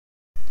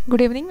Good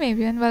evening,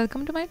 everyone.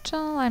 Welcome to my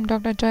channel. I'm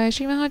Dr.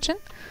 Jayashree Mahajan.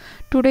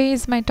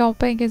 Today's my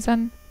topic is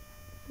on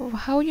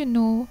how you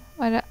know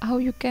or how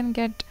you can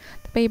get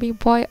the baby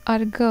boy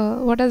or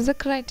girl. What is the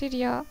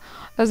criteria?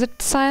 Does it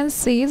science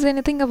says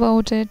anything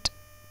about it?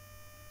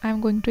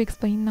 I'm going to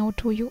explain now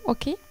to you.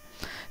 Okay.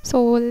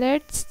 So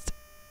let's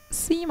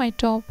see my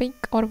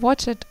topic or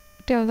watch it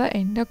till the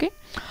end. Okay.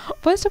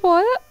 First of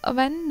all,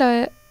 when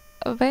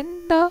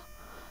the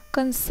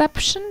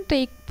conception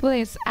take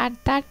place, at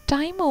that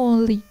time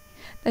only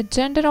the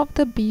gender of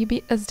the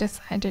baby is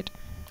decided.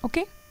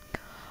 Okay,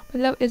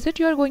 love, is it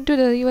you are going to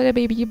deliver a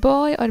baby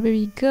boy or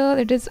baby girl?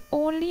 It is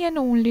only and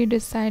only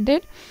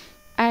decided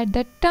at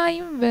the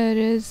time where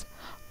is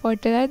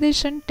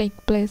fertilization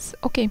take place.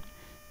 Okay,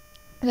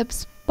 the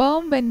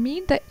sperm when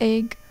meet the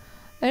egg,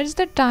 it's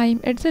the time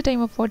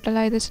of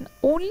fertilization.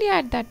 Only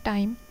at that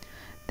time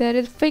there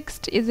is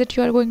fixed, is it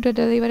you are going to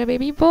deliver a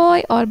baby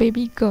boy or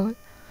baby girl.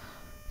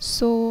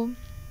 So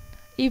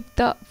if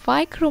the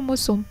Y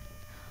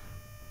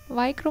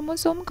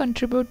chromosome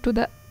contribute to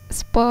the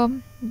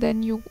sperm,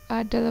 then you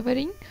are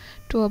delivering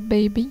to a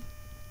baby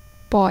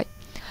boy.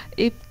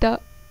 If the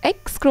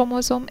X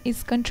chromosome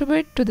is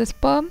contribute to the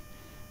sperm,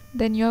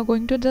 then you are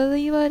going to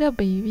deliver a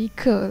baby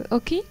girl.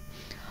 Okay,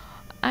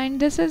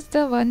 and this is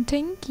the one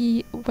thing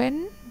key,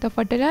 when the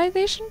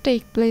fertilization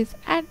take place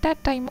at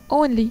that time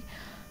only,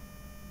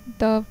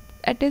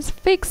 it is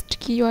fixed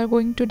key you are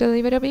going to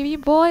deliver a baby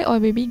boy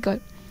or baby girl.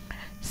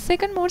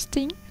 Second most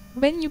thing,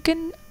 when you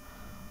can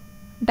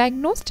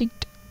diagnose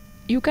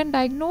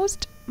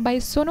by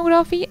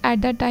sonography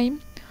at that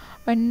time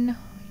when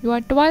you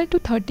are 12 to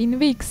 13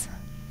 weeks.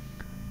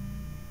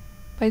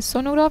 By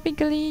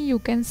sonographically you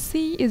can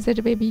see is it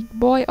a baby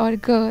boy or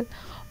girl.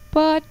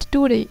 But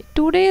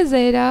today's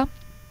era,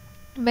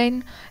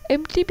 when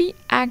MTB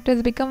Act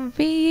has become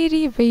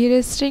very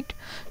very strict,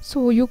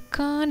 so you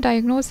can't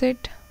diagnose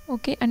it.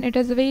 Okay, and it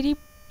is a very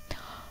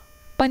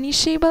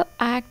punishable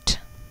act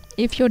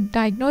if you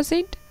diagnose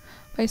it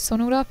by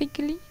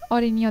sonographically or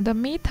any other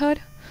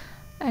method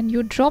and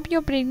you drop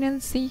your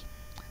pregnancy,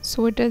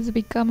 so it has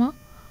become a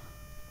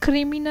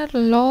criminal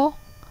law.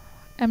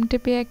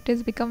 MTB Act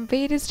has become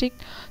very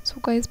strict, so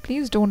guys,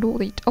 please don't do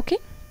it. Okay,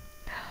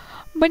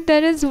 but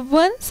there is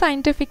one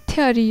scientific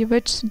theory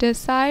which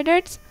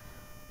decided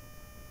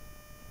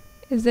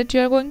is that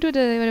you are going to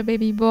deliver a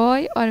baby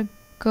boy or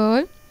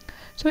girl,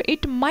 so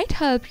it might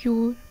help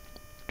you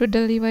to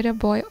deliver a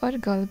boy or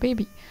girl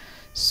baby.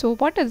 So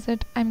what is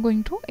it? I'm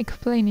going to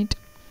explain it.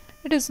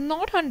 It is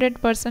not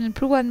 100%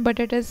 proven, but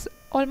it is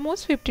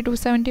almost 50 to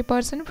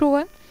 70%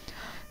 proven.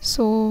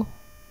 So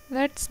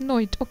let's know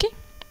it. Okay,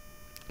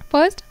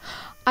 first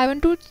I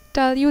want to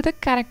tell you the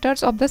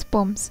characters of the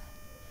sperms.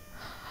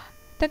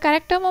 The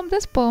character of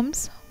the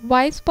sperms,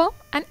 Y sperm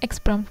and X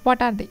sperm,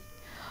 what are they?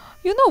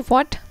 You know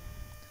what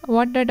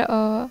did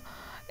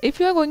if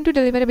you are going to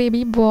deliver a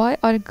baby boy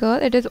or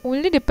girl, it is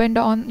only depend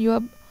on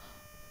your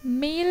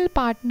male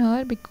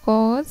partner,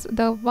 because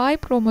the Y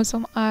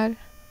chromosome are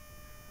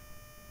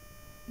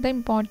the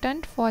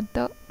important for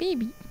the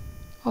baby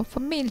of a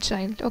male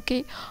child.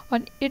 Okay,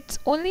 and it's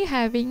only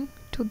having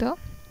to the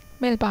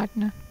male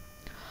partner,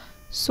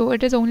 so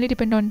it is only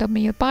depend on the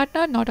male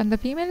partner, not on the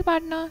female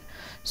partner.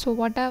 So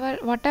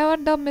whatever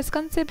the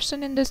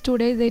misconception in this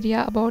today's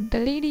area about the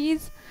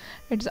ladies,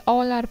 it's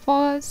all are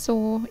false.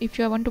 So if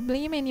you want to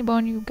blame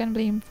anyone, you can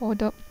blame for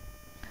the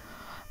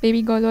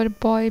baby girl or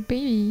boy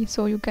baby,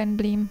 so you can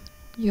blame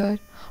your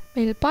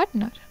male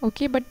partner.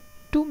 Okay, but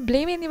to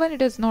blame anyone,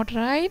 it is not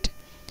right,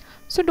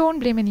 so don't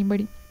blame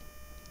anybody.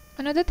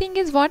 Another thing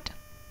is what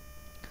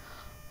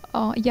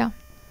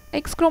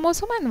X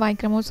chromosome and Y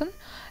chromosome.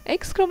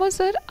 X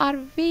chromosome are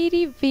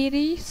very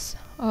very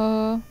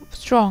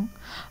strong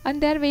and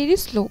they are very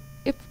slow.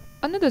 If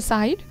another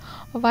side,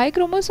 Y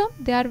chromosome,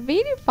 they are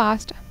very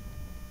fast,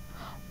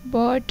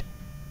 but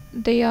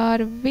they are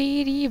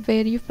very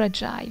very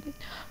fragile,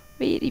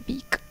 very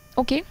weak.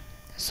 Okay,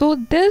 so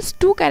these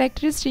two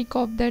characteristics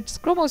of that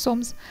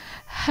chromosomes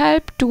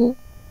help to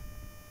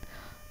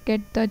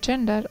get the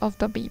gender of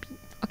the baby.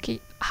 Okay,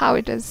 how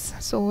it is,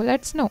 so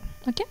let's know.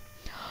 Okay,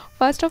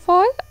 first of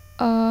all,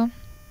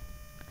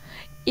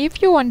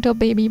 if you want a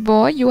baby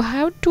boy, you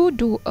have to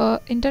do a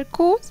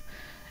intercourse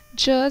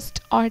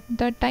just at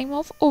the time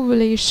of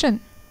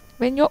ovulation.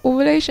 When your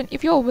ovulation,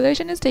 if your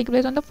ovulation is taking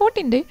place on the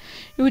 14th day,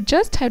 you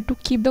just have to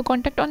keep the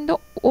contact on the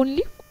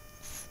only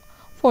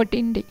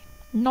 14th day,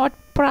 not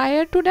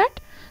prior to that,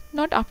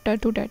 not after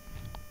to that.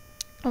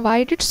 Why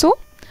it is so?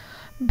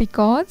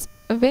 Because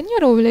when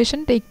your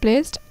ovulation take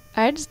place,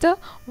 as the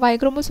Y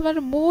chromosome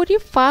are more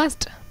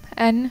fast,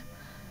 and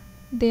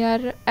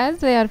as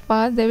they are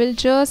fast, they will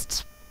just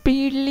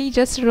speedily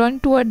just run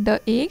toward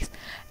the eggs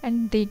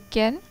and they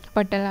can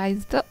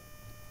fertilize the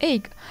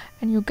egg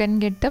and you can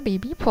get the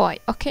baby boy.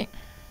 Okay,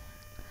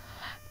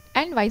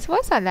 and vice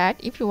versa, that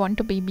if you want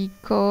a baby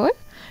girl,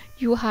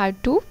 you have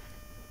to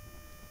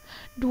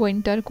do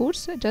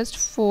intercourse just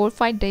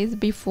 4-5 days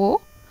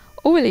before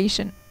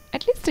ovulation,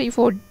 at least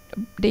 3-4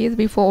 days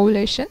before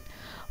ovulation.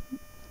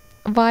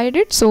 Why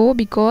did so?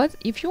 Because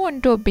if you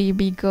want a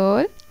baby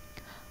girl,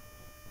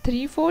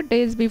 3-4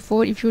 days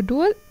before, if you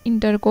do a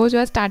intercourse, you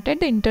have started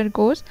the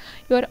intercourse,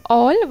 your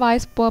all Y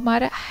sperm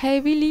are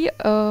heavily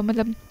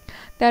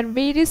they are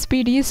very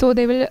speedy, so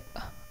they will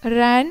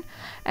run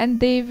and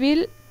they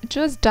will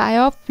just die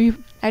off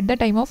at the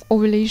time of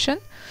ovulation.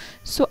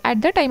 So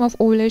at the time of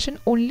ovulation,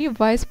 only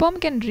Y sperm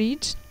can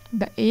reach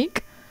the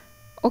egg,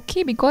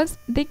 okay, because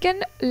they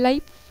can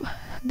life,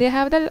 they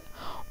have the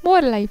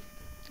more life.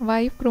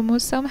 Y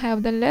chromosome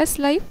have the less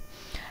life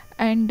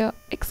and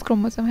X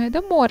chromosome have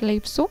the more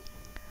life. So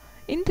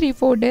in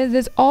 3-4 days,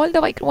 this all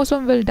the Y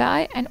chromosome will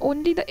die and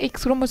only the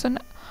X chromosome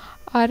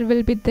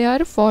will be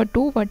there for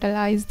to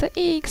fertilize the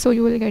egg, so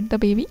you will get the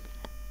baby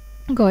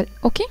girl.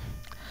 Okay,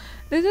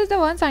 this is the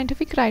one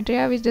scientific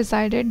criteria which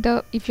decided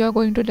the if you are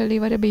going to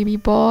deliver a baby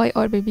boy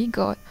or baby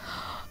girl.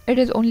 It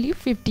is only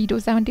 50 to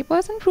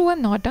 70%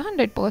 proven, not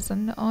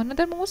 100%.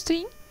 Another most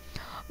thing,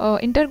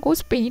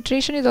 intercourse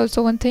penetration is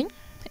also one thing.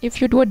 If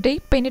you do a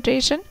deep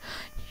penetration,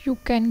 you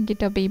can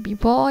get a baby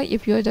boy.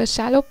 If you are just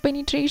shallow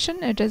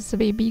penetration, it is a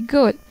baby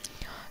girl.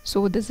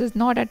 So this is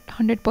not at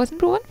 100%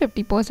 proven.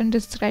 50%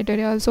 this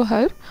criteria also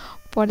help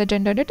for the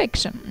gender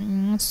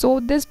detection. So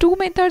these two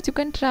methods you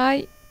can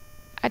try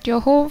at your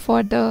home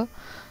for the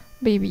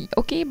baby.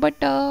 Okay, but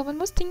one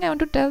more thing I want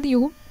to tell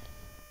you,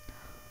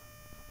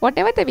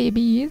 whatever the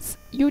baby is,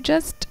 you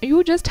just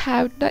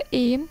have the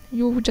aim,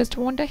 you just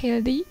want a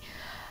healthy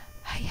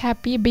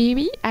happy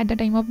baby at the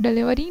time of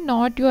delivery,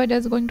 not you are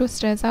just going to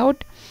stress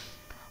out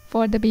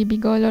for the baby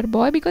girl or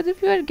boy, because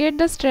if you are get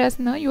the stress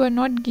now, you are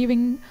not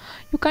giving,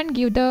 you can't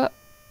give the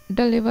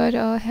deliver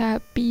a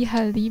happy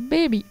healthy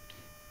baby.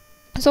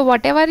 So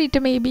whatever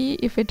it may be,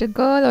 if it is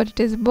girl or it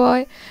is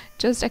boy,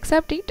 just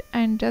accept it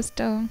and just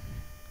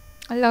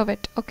love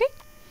it. Okay,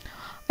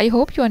 I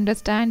hope you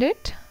understand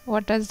it,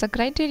 what is the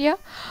criteria,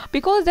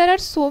 because there are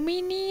so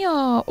many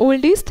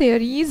oldies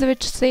theories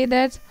which say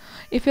that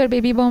if your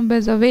baby bump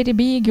is very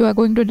big, you are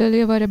going to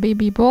deliver a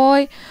baby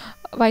boy.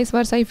 Vice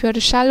versa, if you are a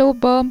shallow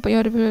bump, you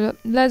are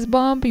less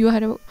bump, you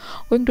are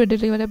going to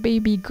deliver a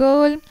baby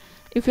girl.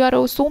 If you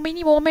are so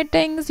many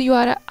vomitings, you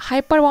are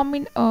hyper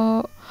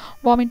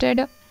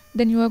vomited,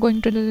 then you are going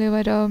to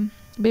deliver a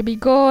baby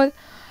girl.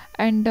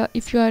 And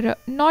if you are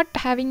not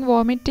having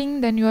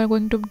vomiting, then you are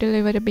going to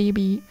deliver a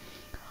baby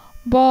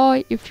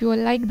boy. If you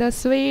like the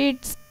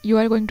sweets, you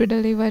are going to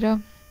deliver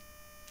a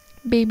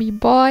baby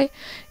boy.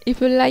 If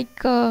you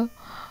like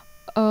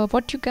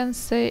what you can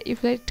say,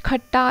 if like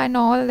khatta and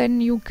all, then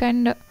you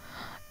can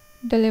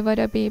deliver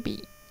a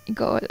baby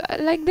girl.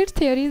 Like these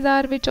theories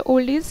are which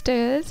oldies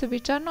tales,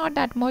 which are not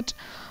that much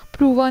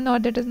proven or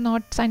that is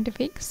not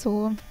scientific.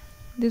 So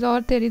these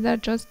all theories are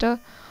just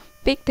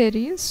fake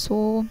theories.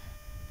 So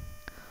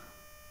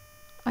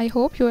I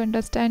hope you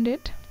understand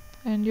it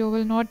and you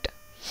will not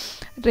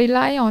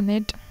rely on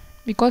it,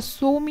 because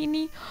so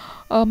many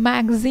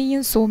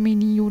magazines, so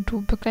many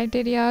YouTube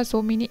criteria,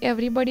 so many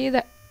everybody is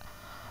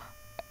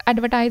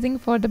advertising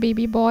for the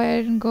baby boy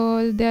and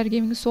girl. They are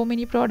giving so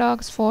many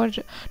products for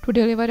to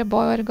deliver a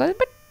boy or girl,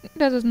 but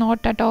that is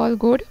not at all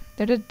good.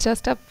 That is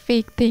just a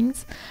fake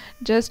things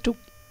just to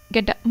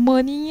get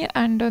money,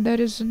 and there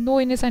is no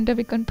any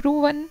scientific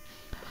proven.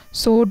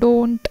 So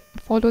don't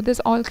follow this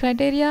all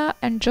criteria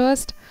and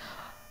just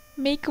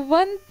make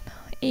one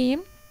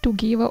aim to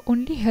give a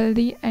only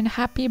healthy and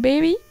happy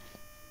baby,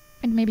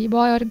 and maybe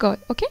boy or girl.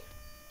 Okay,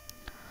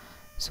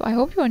 so I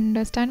hope you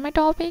understand my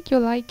topic, you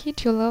like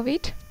it, you love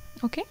it.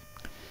 Okay,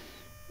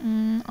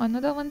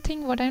 another one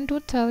thing what I'm to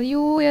tell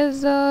you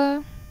is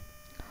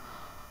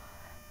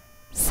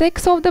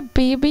sex of the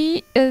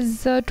baby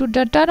is to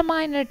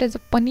determine it is a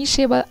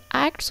punishable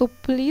act, so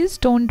please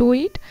don't do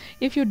it.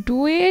 If you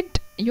do it,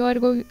 you are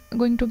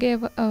going to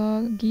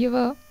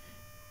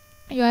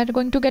you are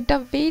going to get a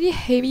very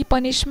heavy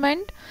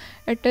punishment.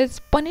 It is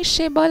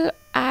punishable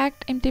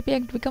act. MTP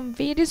Act become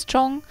very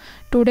strong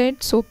today,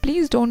 so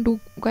please don't do,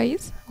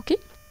 guys. Okay,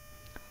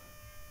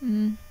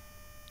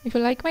 if you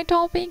like my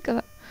topic,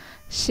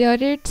 share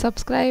it,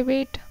 subscribe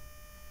it.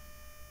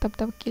 Tab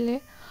ke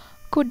liye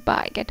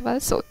goodbye, get well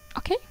soon.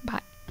 Okay,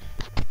 bye.